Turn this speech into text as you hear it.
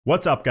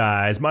What's up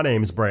guys, my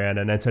name's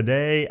Brandon and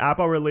today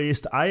Apple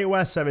released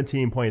iOS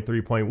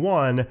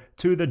 17.3.1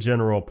 to the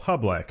general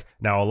public.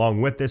 Now along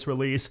with this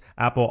release,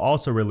 Apple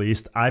also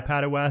released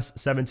iPadOS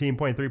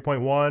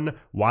 17.3.1,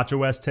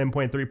 watchOS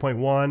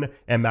 10.3.1,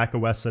 and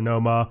macOS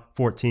Sonoma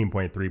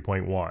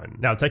 14.3.1.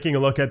 Now taking a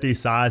look at the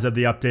size of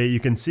the update, you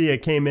can see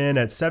it came in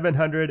at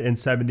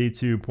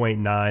 772.9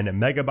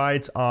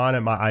 megabytes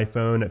on my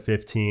iPhone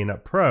 15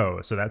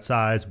 Pro. So that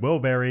size will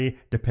vary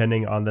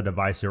depending on the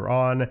device you're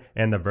on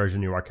and the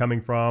version you are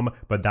coming from,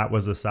 but that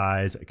was the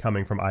size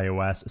coming from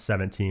iOS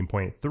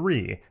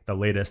 17.3, the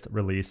latest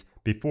release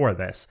before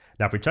this.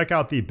 Now, if we check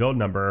out the build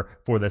number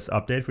for this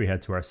update, if we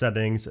head to our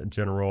settings,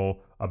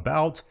 general,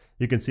 about,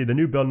 you can see the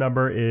new build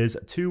number is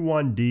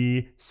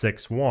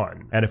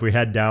 21D61. And if we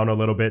head down a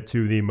little bit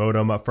to the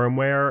modem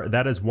firmware,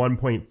 that is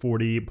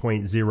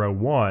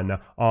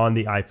 1.40.01 on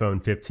the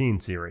iPhone 15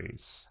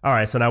 series. All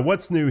right, so now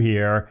what's new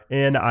here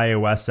in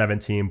iOS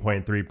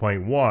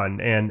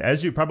 17.3.1? And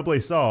as you probably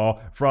saw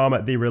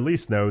from the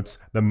release notes,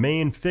 the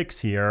main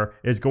fix here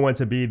is going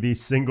to be the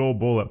single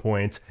bullet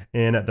point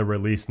in the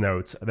release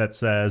notes that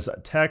says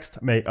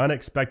text may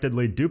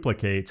unexpectedly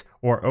duplicate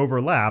or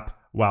overlap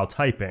while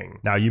typing.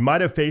 Now, you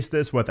might have faced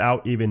this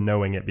without even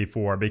knowing it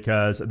before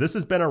because this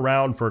has been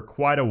around for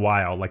quite a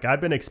while. Like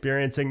I've been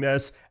experiencing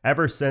this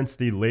ever since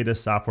the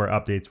latest software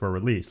updates were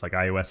released, like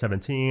iOS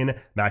 17,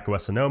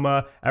 macOS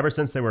Sonoma, ever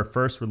since they were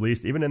first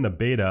released, even in the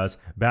betas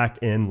back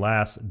in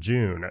last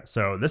June.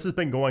 So this has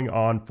been going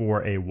on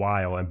for a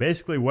while. And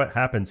basically what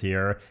happens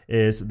here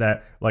is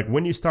that like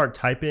when you start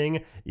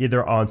typing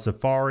either on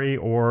Safari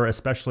or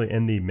especially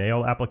in the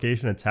Mail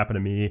application, it's happened to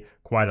me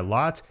quite a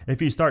lot.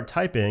 If you start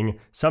typing,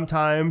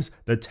 sometimes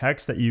the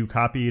text that you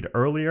copied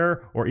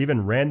earlier or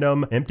even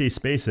random empty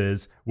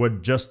spaces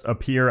would just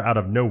appear out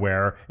of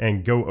nowhere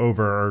and go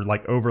over or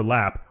like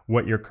overlap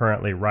what you're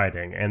currently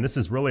writing. And this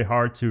is really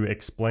hard to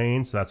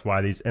explain, so that's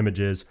why these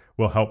images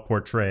will help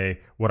portray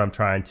what I'm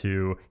trying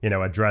to,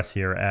 address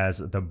here as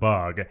the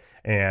bug.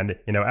 And,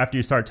 after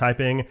you start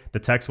typing, the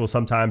text will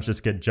sometimes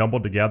just get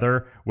jumbled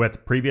together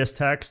with previous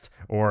text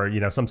or,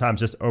 sometimes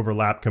just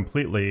overlap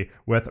completely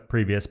with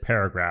previous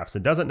paragraphs.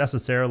 It doesn't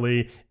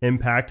necessarily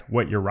impact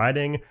what you're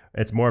writing.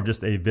 It's more of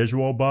just a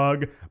visual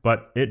bug,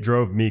 but it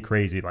drove me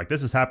crazy. Like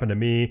this has happened to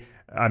me,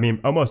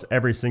 almost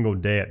every single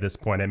day at this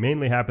point. It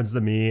mainly happens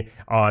to me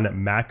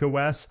on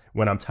macOS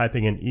when I'm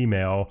typing an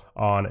email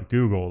on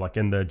Google, like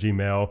in the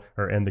Gmail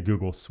or in the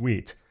Google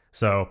Suite.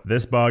 So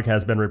this bug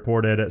has been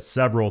reported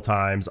several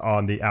times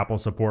on the Apple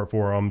support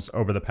forums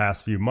over the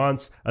past few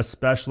months,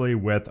 especially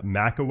with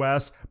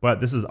macOS, but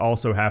this is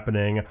also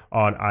happening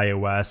on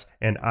iOS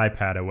and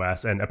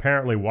iPadOS and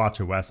apparently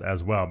watchOS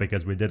as well,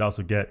 because we did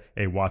also get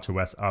a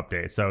watchOS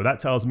update. So that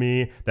tells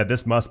me that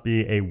this must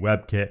be a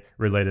WebKit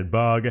related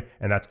bug,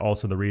 and that's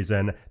also the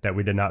reason that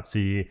we did not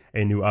see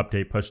a new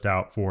update pushed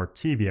out for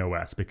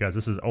tvOS, because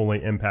this is only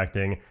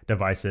impacting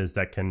devices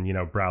that can,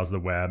 browse the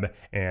web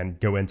and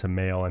go into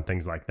Mail and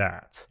things like that.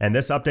 And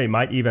this update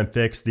might even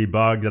fix the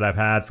bug that I've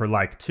had for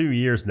like 2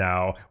 years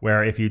now,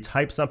 where if you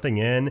type something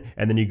in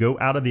and then you go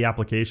out of the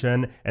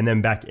application and then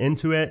back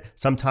into it,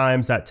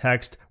 sometimes that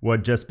text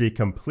would just be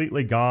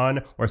completely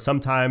gone, or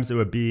sometimes it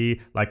would be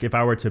like if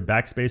I were to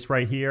backspace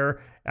right here,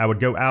 I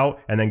would go out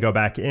and then go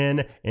back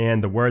in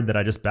and the word that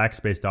I just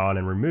backspaced on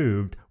and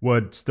removed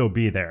would still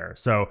be there.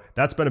 So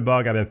that's been a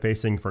bug I've been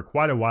facing for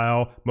quite a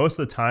while. Most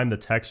of the time the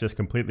text just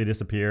completely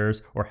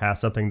disappears or has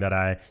something that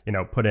I,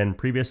 put in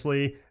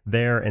previously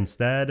there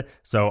instead.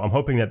 So I'm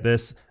hoping that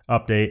this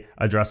update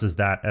addresses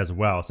that as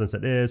well, since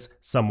it is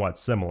somewhat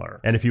similar.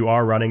 And if you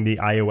are running the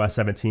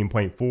iOS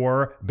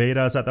 17.4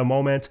 betas at the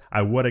moment,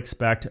 I would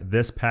expect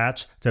this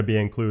patch to be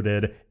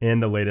included in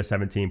the latest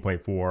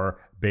 17.4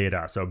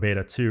 beta. So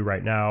beta 2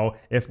 right now.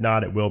 If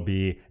not, it will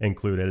be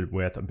included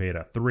with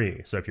beta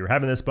 3. So if you're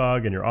having this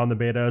bug and you're on the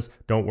betas,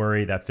 don't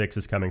worry, that fix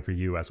is coming for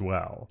you as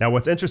well. Now,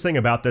 what's interesting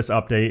about this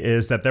update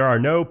is that there are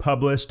no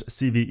published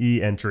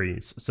CVE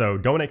entries. So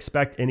don't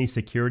expect any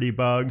security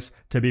bugs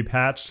to be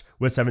patched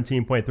with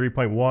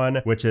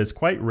 17.3.1, which is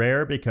quite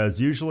rare because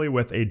usually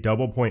with a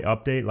double point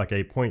update like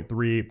a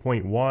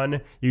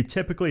 0.3.1, you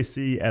typically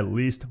see at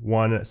least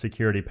one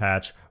security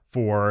patch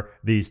for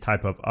these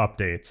type of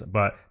updates,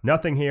 but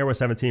nothing here with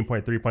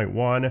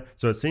 17.3.1.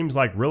 So it seems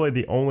like really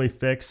the only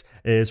fix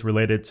is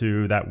related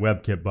to that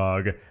WebKit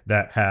bug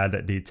that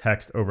had the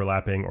text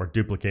overlapping or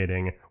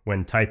duplicating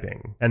when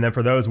typing. And then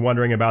for those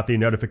wondering about the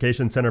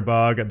notification center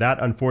bug, that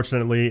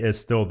unfortunately is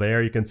still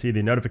there. You can see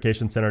the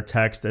notification center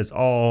text is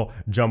all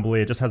jumbly.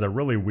 It just has a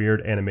really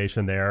weird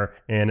animation there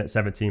in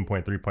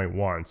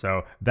 17.3.1.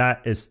 So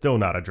that is still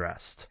not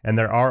addressed. And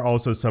there are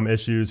also some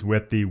issues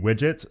with the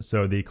widgets.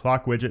 So the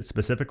clock widget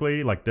specifically,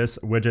 like this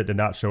widget did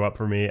not show up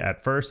for me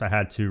at first. I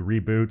had to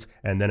reboot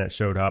and then it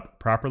showed up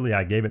properly.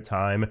 I gave it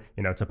time,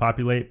 to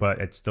populate, but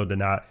it still did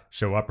not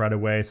show up right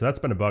away. So that's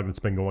been a bug that's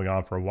been going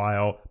on for a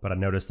while, but I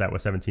noticed that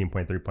with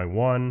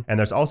 17.3.1. And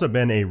there's also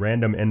been a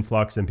random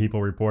influx in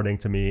people reporting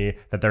to me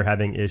that they're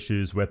having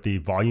issues with the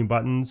volume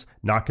buttons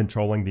not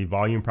controlling the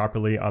volume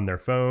properly on their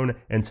phone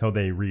until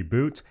they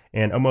reboot.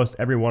 and almost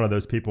every one of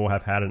those people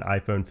have had an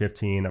iPhone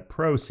 15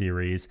 Pro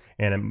series,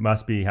 and it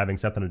must be having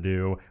something to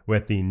do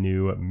with the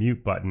new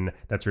mute button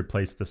that's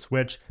replaced the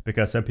switch,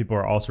 because some people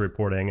are also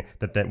reporting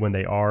that when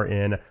they are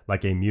in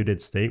like a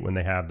muted state, when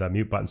they have the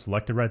mute button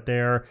selected right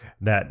there,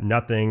 that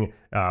nothing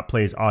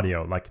plays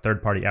audio. Like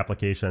third-party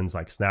applications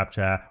like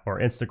Snapchat or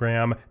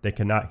Instagram, they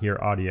cannot hear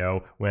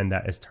audio when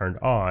that is turned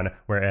on,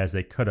 whereas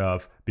they could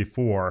have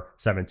before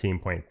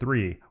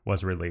 17.3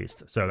 was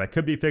released. So that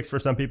could be fixed for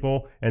some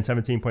people in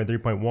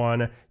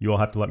 17.3.1. You will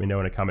have to let me know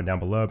in a comment down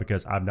below,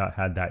 because I've not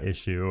had that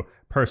issue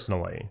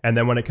personally. And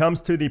then when it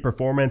comes to the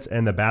performance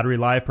and the battery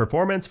life,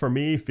 performance for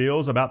me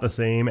feels about the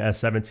same as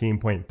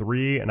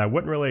 17.3, and I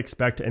wouldn't really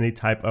expect any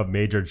type of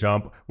major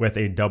jump with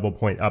a double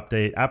point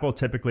update. Apple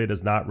typically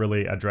does not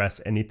really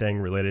address anything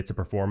related to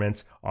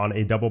performance on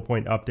a double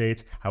point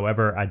update.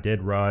 However, I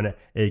did run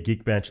a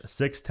Geekbench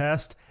 6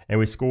 test, and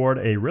we scored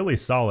a really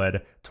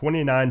solid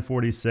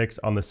 2946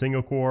 on the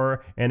single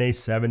core and a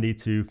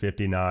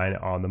 7259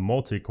 on the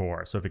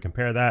multi-core. So if you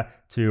compare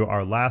that to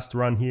our last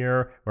run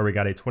here, where we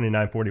got a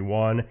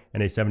 2941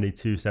 and a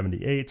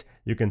 7278,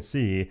 you can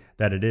see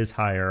that it is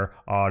higher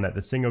on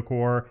the single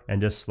core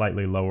and just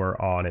slightly lower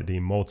on the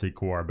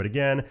multi-core. But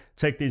again,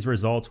 take these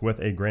results with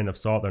a grain of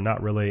salt. They're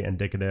not really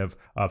indicative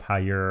of how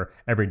your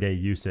everyday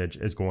usage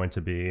is going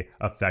to be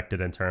affected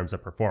in terms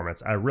of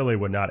performance. I really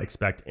would not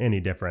expect any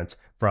difference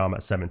from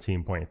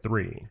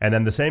 17.3. And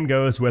then the same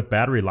goes with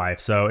battery life.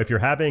 So if you're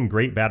having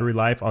great battery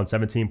life on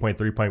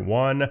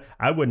 17.3.1,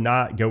 I would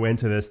not go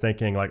into this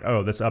thinking like,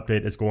 oh, this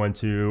update is going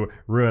to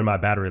ruin my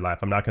battery life.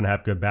 I'm not going to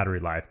have good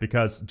battery life,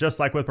 because just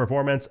like with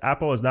performance,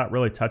 Apple is not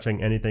really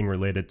touching anything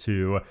related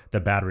to the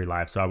battery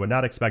life. So I would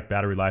not expect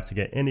battery life to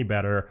get any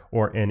better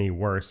or any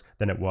worse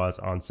than it was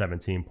on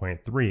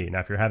 17.3. Now,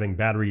 if you're having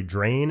battery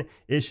drain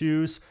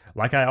issues,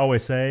 like I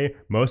always say,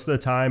 most of the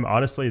time,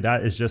 honestly,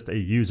 that is just a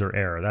user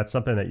error. That's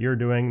something that you're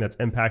doing that's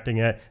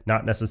impacting it,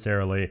 not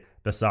necessarily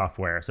the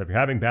software. So if you're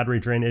having battery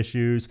drain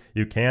issues,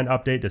 you can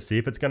update to see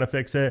if it's going to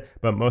fix it,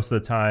 but most of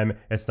the time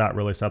it's not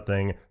really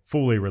something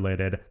fully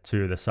related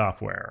to the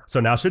software. So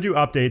now, should you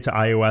update to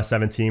iOS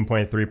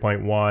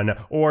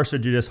 17.3.1, or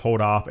should you just hold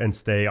off and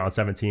stay on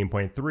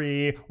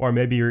 17.3, or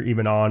maybe you're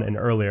even on an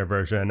earlier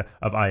version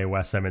of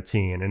iOS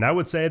 17? And I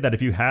would say that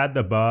if you had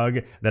the bug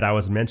that I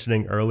was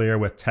mentioning earlier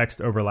with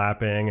text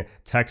overlapping,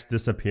 text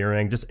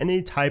disappearing, just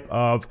any type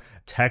of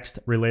text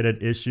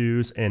related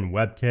issues in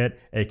WebKit,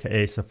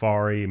 aka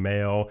Safari,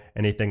 Mail,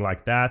 anything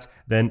like that,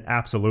 then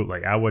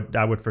absolutely, I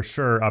would for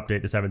sure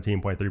update to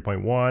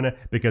 17.3.1,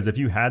 because if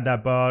you had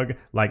that bug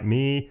like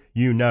me,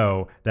 you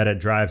know that it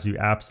drives you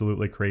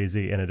absolutely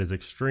crazy and it is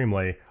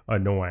extremely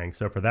annoying.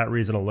 So for that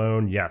reason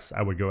alone, yes,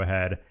 I would go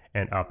ahead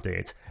and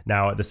update.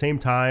 Now, at the same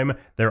time,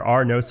 there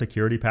are no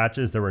security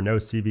patches. There were no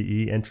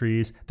CVE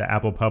entries that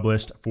Apple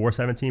published for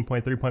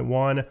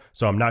 17.3.1,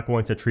 so I'm not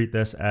going to treat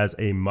this as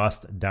a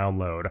must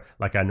download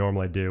like I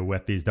normally do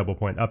with these double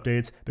point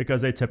updates,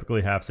 because they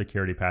typically have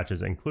security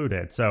patches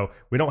included. So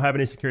we don't have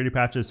any security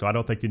patches, so I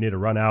don't think you need to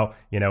run out,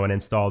 and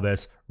install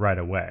this right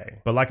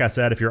away. But like I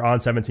said, if you're on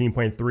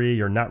 17.3,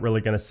 you're not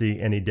really going to see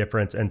any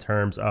difference in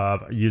terms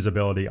of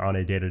usability on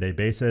a day-to-day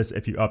basis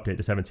if you update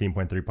to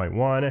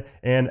 17.3.1,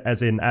 and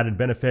as an added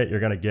benefit, you're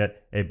going to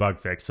get a bug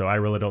fix. So I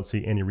really don't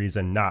see any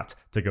reason not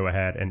to go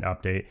ahead and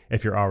update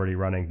if you're already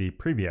running the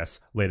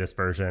previous latest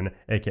version,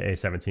 aka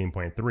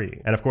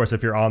 17.3. And of course,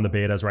 if you're on the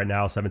betas right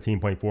now,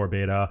 17.4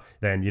 beta,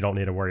 then you don't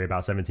need to worry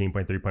about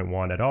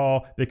 17.3.1 at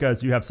all,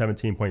 because you have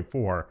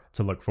 17.4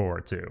 to look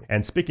forward to.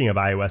 And speaking of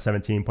iOS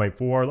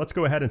 17.4, let's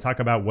go ahead and talk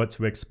about what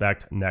to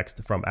expect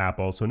next from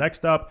Apple. So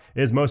next up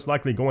is most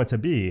likely going to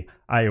be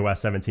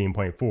iOS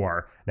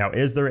 17.4. Now,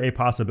 is there a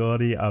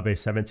possibility of a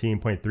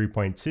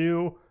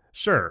 17.3.2?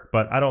 Sure,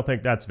 but I don't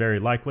think that's very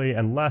likely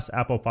unless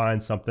Apple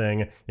finds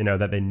something,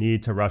 that they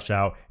need to rush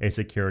out a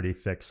security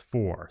fix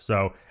for.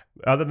 So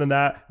other than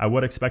that, I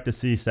would expect to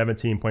see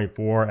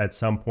 17.4 at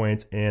some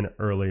point in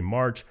early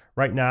March.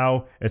 Right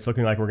now, it's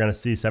looking like we're going to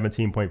see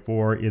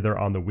 17.4 either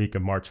on the week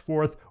of March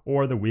 4th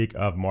or the week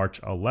of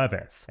March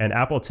 11th. And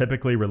Apple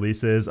typically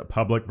releases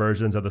public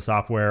versions of the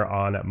software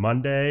on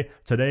Monday.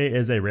 Today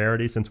is a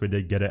rarity since we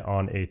did get it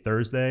on a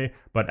Thursday,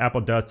 but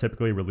Apple does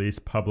typically release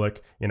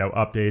public,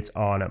 updates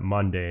on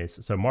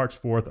Mondays. So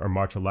March 4th or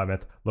March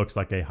 11th looks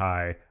like a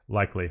high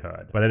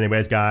likelihood. But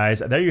anyways, guys,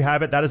 there you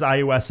have it. That is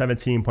iOS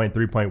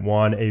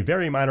 17.3.1, a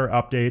very minor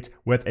update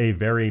with a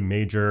very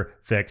major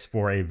fix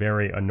for a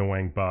very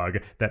annoying bug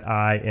that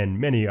I and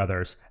many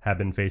others have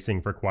been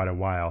facing for quite a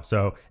while.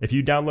 So if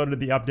you downloaded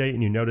the update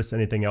and you noticed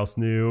anything else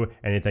new,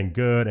 anything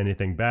good,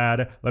 anything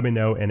bad, let me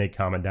know in a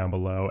comment down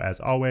below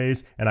as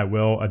always, and I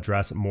will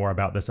address more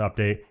about this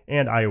update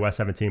and iOS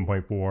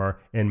 17.4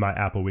 in my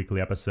Apple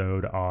Weekly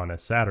episode on a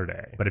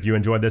Saturday. But if you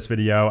enjoyed this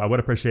video, I would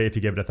appreciate if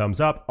you give it a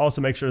thumbs up.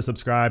 Also, make sure to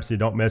subscribe so you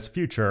don't miss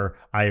future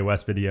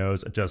iOS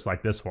videos just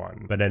like this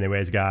one. But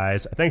anyways,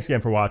 guys, thanks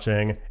again for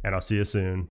watching, and I'll see you soon.